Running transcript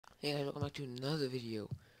Hey guys, welcome back to another video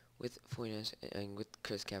with Foreigners and with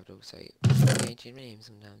ChrisCapital. Sorry, I change my name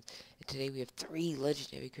sometimes. And today we have 3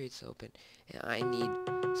 legendary crates to open, and I need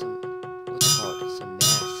some, what's it called? Some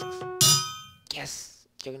masks. Yes,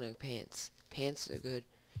 Juggernaut pants. Pants are good,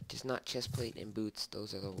 just not chest plate and boots.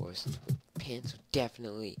 Those are the worst. But pants are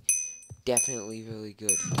definitely really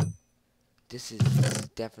good. This is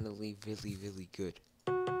definitely really good.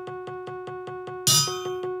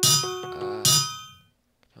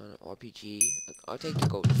 RPG. I'll take the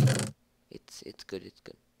gold key. It's good.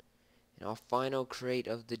 And our final crate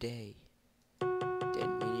of the day.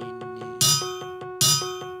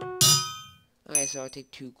 Okay, so I'll take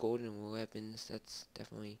 2 golden weapons. That's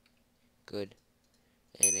definitely good.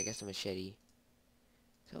 And I guess a machete.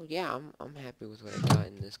 So yeah, I'm happy with what I got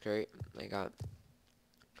in this crate. I got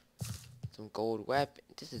some gold weapon.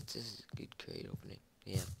 This is a good crate opening.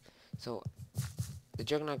 Yeah. So the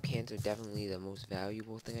Juggernaut pants are definitely the most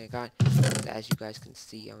valuable thing I got. As you guys can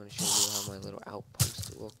see, I'm gonna show you how my little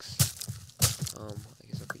outpost looks. I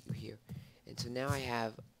guess I'll put you here. And so now I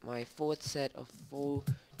have my 4th set of full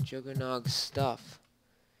Juggernog stuff.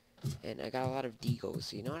 And I got a lot of degos.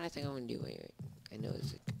 So you know what I think I'm gonna do here? I know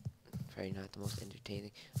this is probably not the most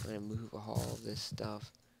entertaining. I'm gonna move all of this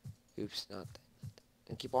stuff. Oops, not that.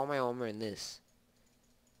 And keep all my armor in this.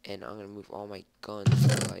 And I'm gonna move all my guns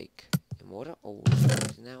to like Immortal. Oh,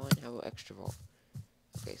 isn't that one? How about extra vault?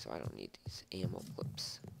 Okay, so I don't need these ammo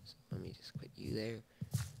clips. So let me just put you there.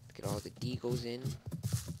 Get all the degos in.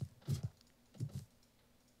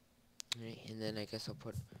 Alright, and then I guess I'll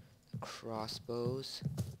put the crossbows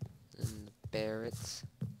and the barrets.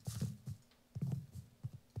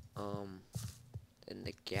 Then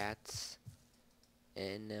the gats.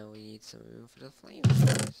 And now we need some room for the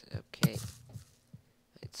flamethrowers. Okay.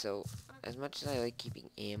 Right, so as much as I like keeping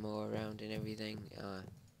ammo around and everything,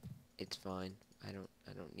 it's fine. I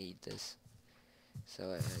don't need this.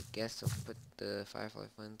 So I guess I'll put the Firefly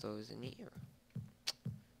flamethrowers in here.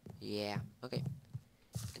 Yeah, okay.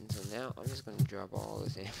 And so now I'm just gonna drop all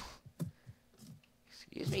this ammo.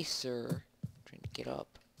 Excuse me, sir. I'm trying to get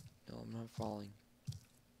up. No, I'm not falling.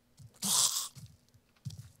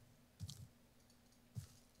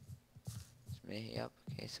 Yep.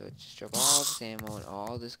 Okay, so just drop all this ammo and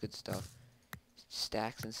all this good stuff.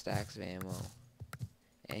 Stacks and stacks of ammo.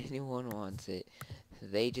 Anyone wants it,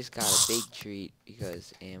 they just got a big treat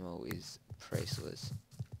because ammo is priceless.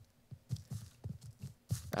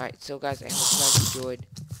 Alright, so guys, I hope you guys enjoyed.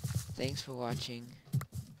 Thanks for watching,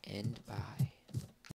 and bye.